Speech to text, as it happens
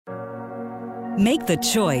Make the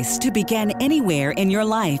choice to begin anywhere in your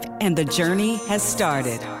life, and the journey has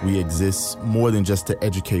started. We exist more than just to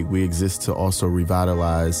educate. We exist to also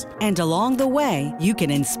revitalize. And along the way, you can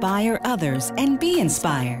inspire others and be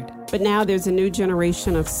inspired. But now there's a new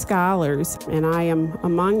generation of scholars, and I am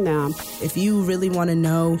among them. If you really want to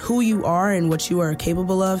know who you are and what you are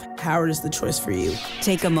capable of, Howard is the choice for you.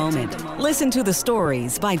 Take a moment. Listen to the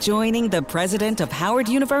stories by joining the president of Howard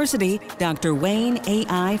University, Dr. Wayne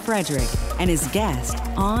A.I. Frederick, and his guest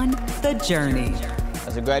on The Journey.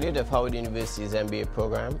 As a graduate of Howard University's MBA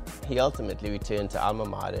program, he ultimately returned to alma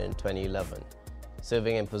mater in 2011,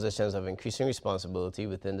 serving in positions of increasing responsibility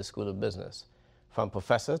within the School of Business, from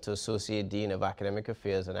professor to associate dean of academic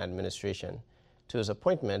affairs and administration, to his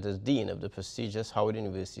appointment as dean of the prestigious Howard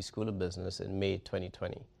University School of Business in May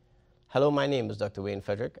 2020. Hello, my name is Dr. Wayne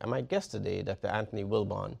Frederick, and my guest today, Dr. Anthony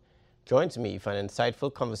Wilbon, joins me for an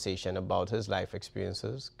insightful conversation about his life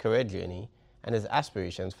experiences, career journey, and his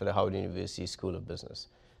aspirations for the Howard University School of Business.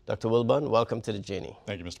 Dr. Wilbon, welcome to the journey.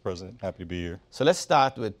 Thank you, Mr. President. Happy to be here. So let's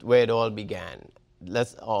start with where it all began.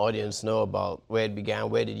 Let our audience know about where it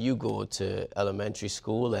began. Where did you go to elementary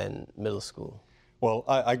school and middle school? Well,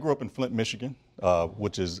 I grew up in Flint, Michigan,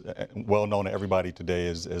 which is well known to everybody today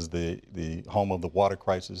as the home of the water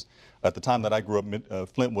crisis. At the time that I grew up,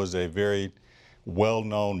 Flint was a very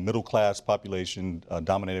well-known middle-class population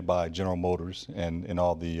dominated by General Motors and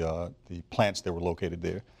all the plants that were located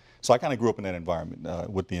there. So I kind of grew up in that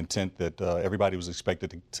environment with the intent that everybody was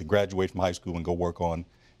expected to graduate from high school and go work on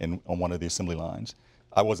one of the assembly lines.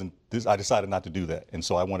 I decided not to do that, and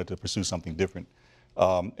so I wanted to pursue something different,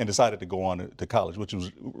 and decided to go on to college, which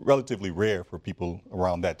was relatively rare for people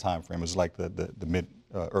around that time frame. It was like the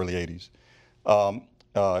early 80s.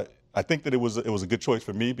 I think that it was a good choice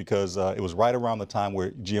for me because it was right around the time where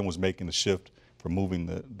GM was making the shift from moving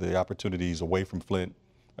the opportunities away from Flint,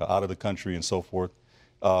 out of the country and so forth.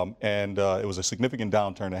 And it was a significant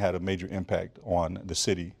downturn that had a major impact on the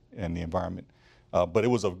city and the environment. But it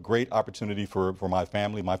was a great opportunity for my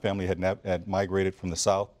family. My family had migrated from the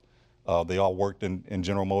South. They all worked in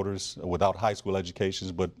General Motors without high school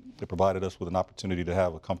educations, but it provided us with an opportunity to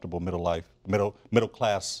have a comfortable middle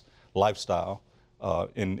class lifestyle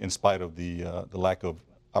in spite of the lack of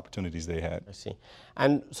opportunities they had. I see.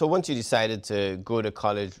 And so once you decided to go to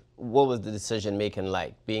college, what was the decision making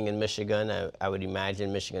like? Being in Michigan, I would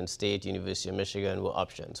imagine Michigan State, University of Michigan were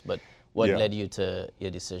options, but what led you to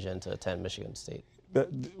your decision to attend Michigan State?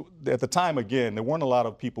 At the time, again, there weren't a lot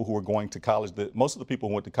of people who were going to college. Most of the people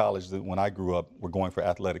who went to college when I grew up were going for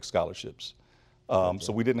athletic scholarships.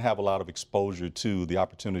 So we didn't have a lot of exposure to the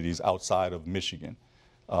opportunities outside of Michigan.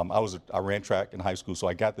 I ran track in high school, so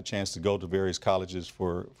I got the chance to go to various colleges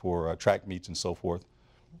for track meets and so forth.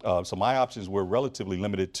 So my options were relatively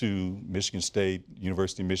limited to Michigan State,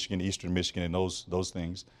 University of Michigan, Eastern Michigan, and those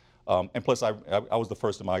things. And plus, I was the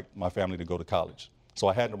first in my family to go to college. So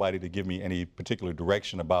I had nobody to give me any particular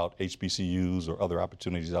direction about HBCUs or other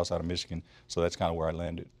opportunities outside of Michigan. So that's kind of where I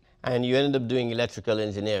landed. And you ended up doing electrical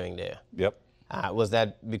engineering there. Yep. Was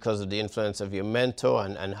that because of the influence of your mentor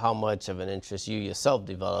and how much of an interest you yourself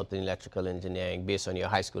developed in electrical engineering based on your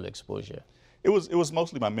high school exposure? It was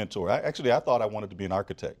mostly my mentor. I thought I wanted to be an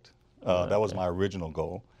architect. That was my original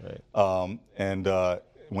goal. Right.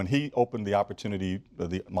 When he opened the opportunity,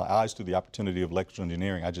 my eyes to the opportunity of electrical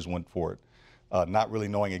engineering, I just went for it, not really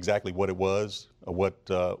knowing exactly what it was,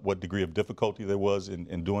 what degree of difficulty there was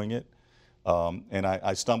in doing it. And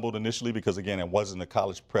I stumbled initially because, again, it wasn't a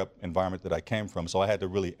college prep environment that I came from, so I had to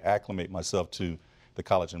really acclimate myself to the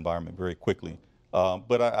college environment very quickly.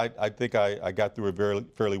 But I think I got through it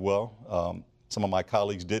fairly well. Some of my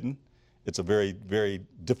colleagues didn't. It's a very, very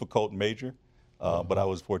difficult major, but I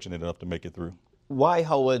was fortunate enough to make it through. Why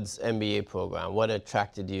Howard's MBA program? What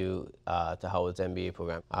attracted you to Howard's MBA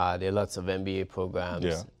program? There are lots of MBA programs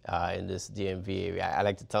in this DMV area. I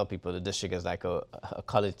like to tell people the district is like a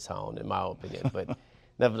college town, in my opinion. But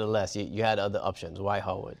nevertheless, you had other options. Why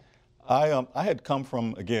Howard? I had come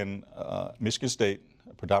from, again, Michigan State,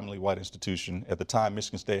 a predominantly white institution. At the time,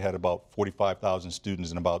 Michigan State had about 45,000 students,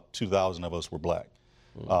 and about 2,000 of us were black.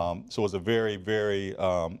 So it was a very, very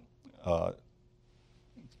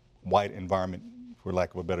white environment, for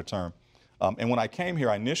lack of a better term. And when I came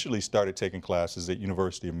here, I initially started taking classes at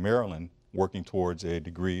University of Maryland, working towards a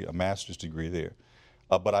master's degree there.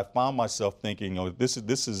 But I found myself thinking, this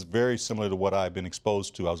is very similar to what I've been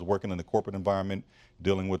exposed to. I was working in the corporate environment,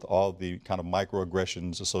 dealing with all the kind of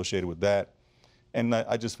microaggressions associated with that. And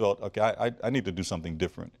I just felt, okay, I need to do something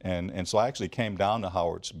different. And so I actually came down to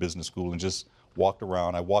Howard's Business School and just walked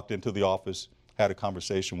around. I walked into the office, had a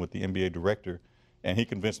conversation with the MBA director, and he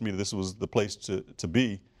convinced me that this was the place to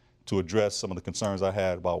be to address some of the concerns I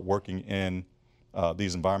had about working in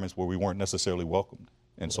these environments where we weren't necessarily welcomed.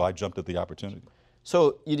 And so I jumped at the opportunity.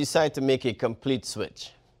 So you decided to make a complete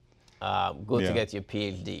switch, to get your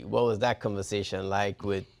PhD. What was that conversation like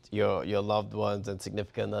with your loved ones and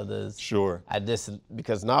significant others? Sure. At this,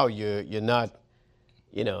 because now you're not,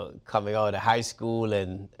 coming out of high school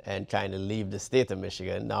and trying to leave the state of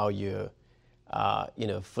Michigan. Now you're,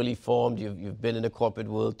 fully formed. You've been in the corporate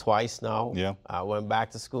world twice now. Yeah. Went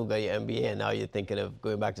back to school, got your MBA, and now you're thinking of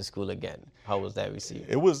going back to school again. How was that received?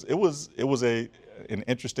 It was an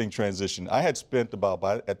interesting transition. I had spent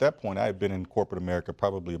at that point, I had been in corporate America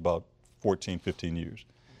probably about 14, 15 years.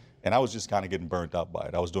 And I was just kind of getting burnt out by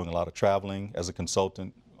it. I was doing a lot of traveling as a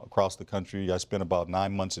consultant across the country. I spent about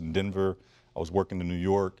 9 months in Denver. I was working in New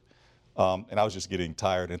York. And I was just getting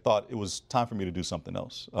tired and thought it was time for me to do something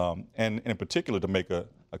else. And in particular, to make a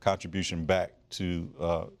contribution back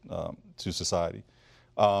to society.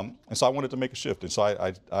 And so I wanted to make a shift. And so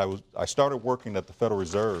I started working at the Federal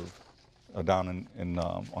Reserve down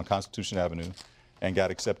on Constitution Avenue and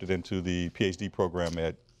got accepted into the PhD program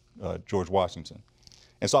at George Washington.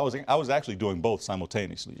 And so I was actually doing both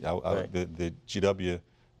simultaneously. The GW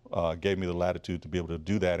gave me the latitude to be able to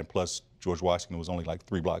do that, and plus George Washington was only like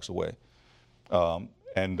 3 blocks away. But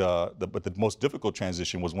the most difficult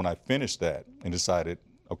transition was when I finished that and decided,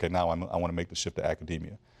 okay, now I want to make the shift to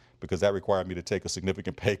academia, because that required me to take a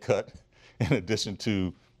significant pay cut in addition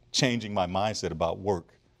to changing my mindset about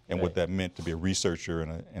work and what that meant to be a researcher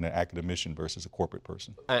and an academician versus a corporate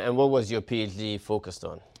person. And what was your PhD focused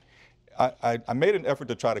on? I made an effort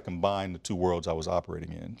to try to combine the two worlds I was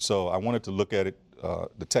operating in. So I wanted to look at it,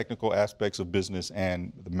 the technical aspects of business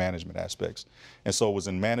and the management aspects. And so it was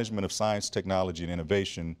in management of science, technology, and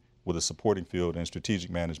innovation with a supporting field in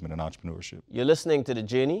strategic management and entrepreneurship. You're listening to The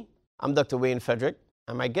Journey. I'm Dr. Wayne Frederick,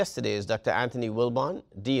 and my guest today is Dr. Anthony Wilbon,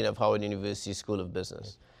 Dean of Howard University School of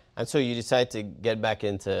Business. And so you decided to get back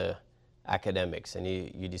into academics, and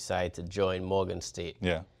you decided to join Morgan State.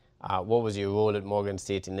 Yeah. What was your role at Morgan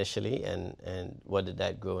State initially, and what did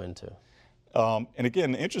that grow into? And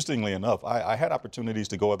again, interestingly enough, I had opportunities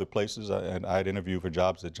to go other places, and I had interviewed for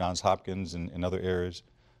jobs at Johns Hopkins and other areas.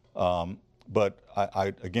 But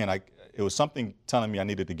it was something telling me I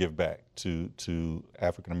needed to give back to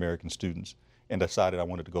African American students, and decided I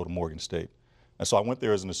wanted to go to Morgan State. And so I went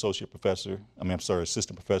there as an assistant professor,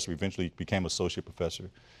 eventually became associate professor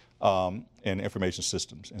in information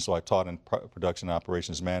systems. And so I taught in production and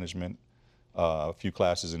operations management, a few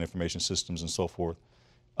classes in information systems and so forth.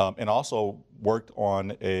 And also worked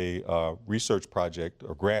on a research project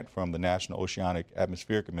or grant from the National Oceanic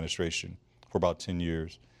Atmospheric Administration for about 10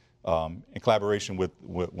 years. In collaboration with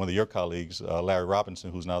one of your colleagues, Larry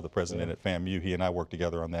Robinson, who's now the president at FAMU. He and I worked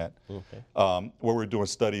together on that, where we're doing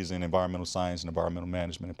studies in environmental science and environmental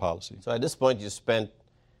management and policy. So at this point, you spent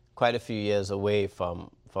quite a few years away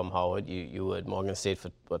from Howard. You were at Morgan State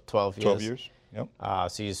for, what, 12 years? 12 years,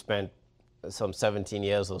 yep. So you spent some 17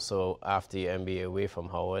 years or so after your MBA away from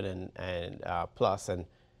Howard and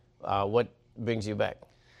what brings you back?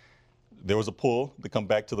 There was a pull to come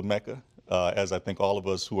back to the Mecca. As I think all of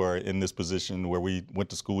us who are in this position where we went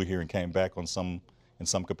to school here and came back in some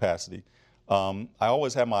capacity. I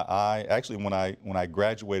always had my eye, actually when I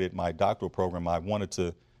graduated my doctoral program, I wanted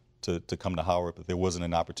to come to Howard, but there wasn't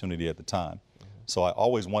an opportunity at the time. So I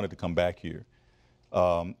always wanted to come back here.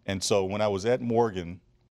 And so when I was at Morgan,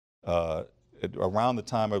 around the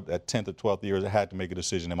time of that 10th or 12th year, I had to make a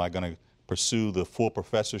decision, am I going to pursue the full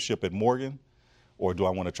professorship at Morgan? Or do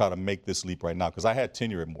I want to try to make this leap right now? Because I had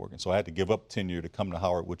tenure at Morgan, so I had to give up tenure to come to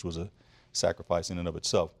Howard, which was a sacrifice in and of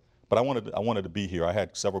itself. But I wanted to be here. I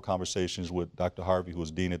had several conversations with Dr. Harvey, who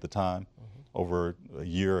was dean at the time, over a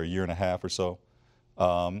year and a half or so.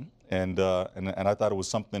 And I thought it was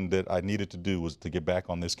something that I needed to do, was to get back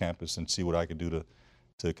on this campus and see what I could do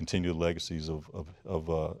to continue the legacies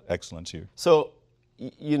of excellence here. So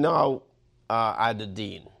you now are the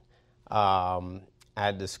dean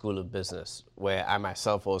at the School of Business, where I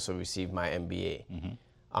myself also received my MBA.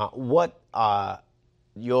 What are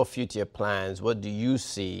your future plans? What do you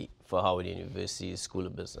see for Howard University's School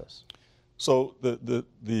of Business? So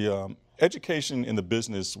the education in the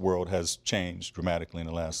business world has changed dramatically in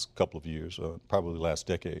the last couple of years, probably the last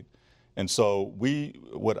decade. And so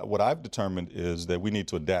what I've determined is that we need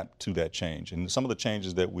to adapt to that change. And some of the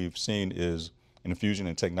changes that we've seen is an infusion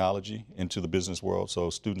in technology into the business world. So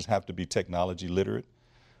students have to be technology literate.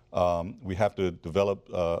 We have to develop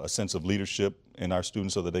a sense of leadership in our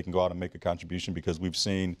students so that they can go out and make a contribution, because we've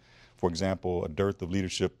seen, for example, a dearth of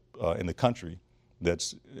leadership in the country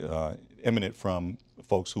that's eminent from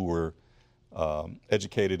folks who were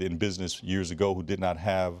educated in business years ago, who did not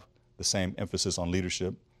have the same emphasis on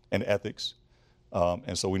leadership and ethics.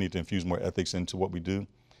 And so we need to infuse more ethics into what we do.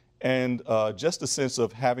 And just a sense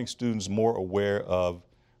of having students more aware of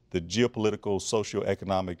the geopolitical,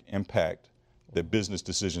 socioeconomic impact that business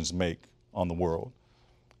decisions make on the world.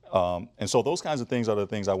 And so those kinds of things are the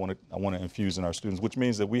things I want to infuse in our students, which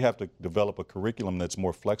means that we have to develop a curriculum that's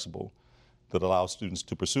more flexible, that allows students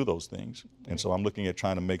to pursue those things. And so I'm looking at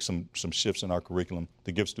trying to make some shifts in our curriculum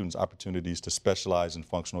to give students opportunities to specialize in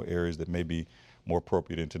functional areas that may be more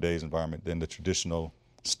appropriate in today's environment than the traditional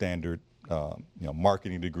standard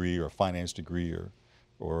marketing degree or finance degree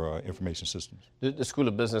or information systems. The School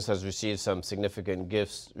of Business has received some significant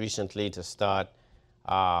gifts recently to start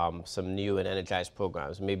some new and energized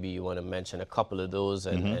programs. Maybe you want to mention a couple of those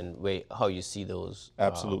and how you see those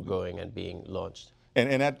going and being launched.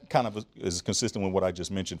 And that kind of is consistent with what I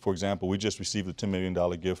just mentioned. For example, we just received a $10 million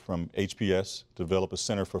gift from HPS to develop a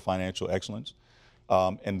Center for Financial Excellence.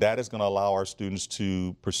 And that is going to allow our students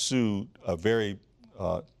to pursue a very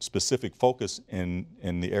specific focus in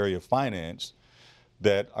the area of finance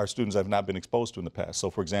that our students have not been exposed to in the past. So,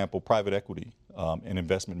 for example, private equity and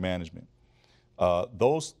investment management.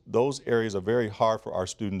 Those areas are very hard for our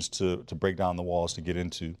students to break down the walls to get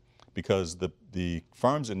into, because the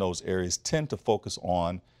firms in those areas tend to focus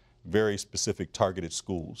on very specific targeted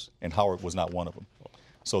schools, and Howard was not one of them.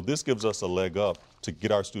 So this gives us a leg up to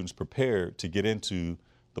get our students prepared to get into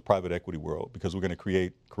the private equity world, because we're going to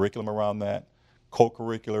create curriculum around that,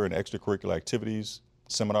 co-curricular and extracurricular activities,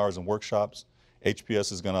 seminars and workshops.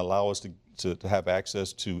 HPS is going to allow us to have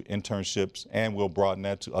access to internships, and we'll broaden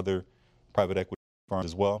that to other private equity firms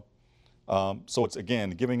as well. So it's,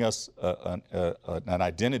 again, giving us an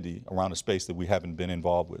identity around a space that we haven't been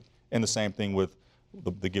involved with. And the same thing with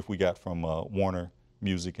the gift we got from Warner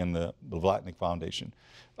Music and the Vlatnik Foundation,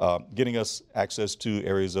 getting us access to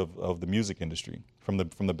areas of the music industry from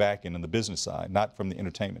the back end and the business side, not from the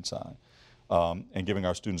entertainment side, and giving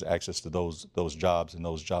our students access to those jobs, and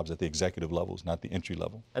those jobs at the executive levels, not the entry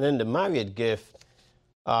level. And then the Marriott gift,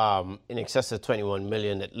 in excess of $21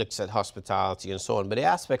 million, that looks at hospitality and so on. But the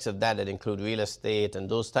aspects of that include real estate and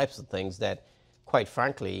those types of things that, quite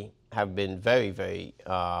frankly, have been very, very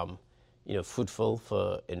fruitful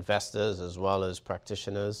for investors as well as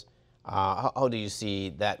practitioners. How do you see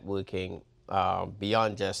that working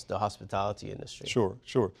beyond just the hospitality industry?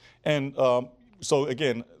 Sure. And so,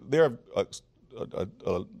 again, there are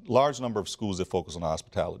a large number of schools that focus on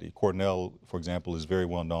hospitality. Cornell, for example, is very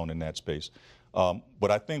well known in that space. But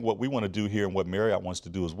I think what we want to do here, and what Marriott wants to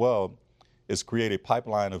do as well, is create a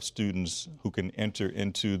pipeline of students who can enter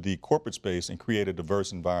into the corporate space and create a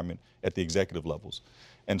diverse environment at the executive levels.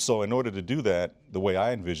 And so in order to do that, the way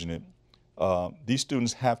I envision it, these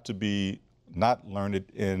students have to be not learned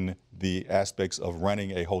in the aspects of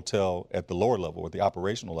running a hotel at the lower level, at the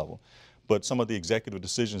operational level, but some of the executive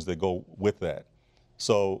decisions that go with that.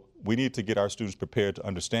 So we need to get our students prepared to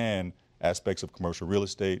understand aspects of commercial real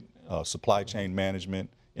estate, supply chain management,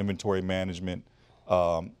 inventory management,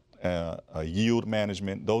 yield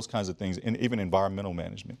management, those kinds of things, and even environmental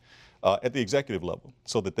management at the executive level,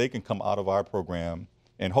 so that they can come out of our program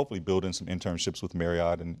and hopefully build in some internships with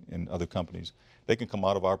Marriott and other companies. They can come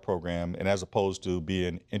out of our program, and as opposed to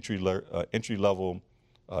being entry-level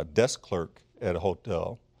desk clerk at a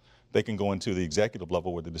hotel, they can go into the executive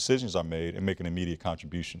level where the decisions are made and make an immediate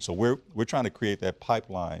contribution. So we're trying to create that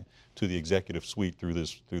pipeline to the executive suite through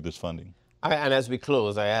this funding. And as we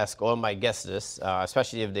close, I ask all my guests this,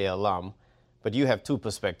 especially if they're alum, but you have two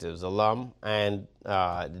perspectives, alum and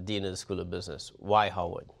the Dean of the School of Business. Why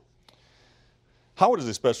Howard? Howard is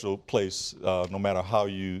a special place, no matter how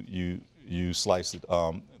you slice it.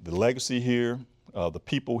 The legacy here, the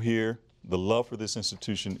people here, the love for this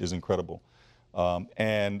institution is incredible.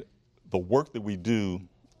 And the work that we do,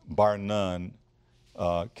 bar none,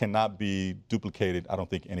 cannot be duplicated, I don't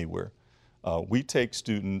think, anywhere. We take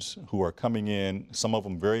students who are coming in, some of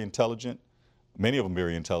them very intelligent, many of them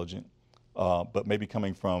very intelligent, but maybe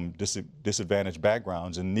coming from disadvantaged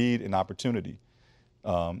backgrounds and need an opportunity.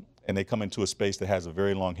 And they come into a space that has a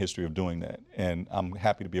very long history of doing that. And I'm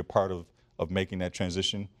happy to be a part of making that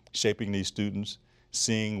transition, shaping these students,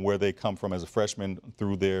 seeing where they come from as a freshman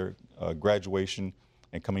through their graduation,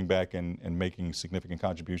 and coming back and making significant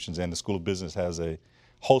contributions. And the School of Business has a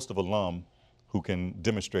host of alum who can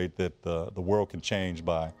demonstrate that the world can change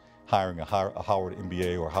by hiring a Howard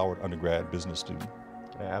MBA or Howard undergrad business student.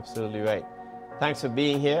 Yeah, absolutely right. Thanks for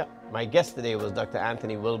being here. My guest today was Dr.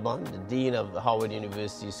 Anthony Wilbon, the Dean of the Howard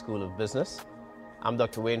University School of Business. I'm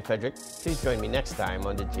Dr. Wayne Frederick. Please join me next time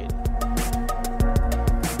on The Journey.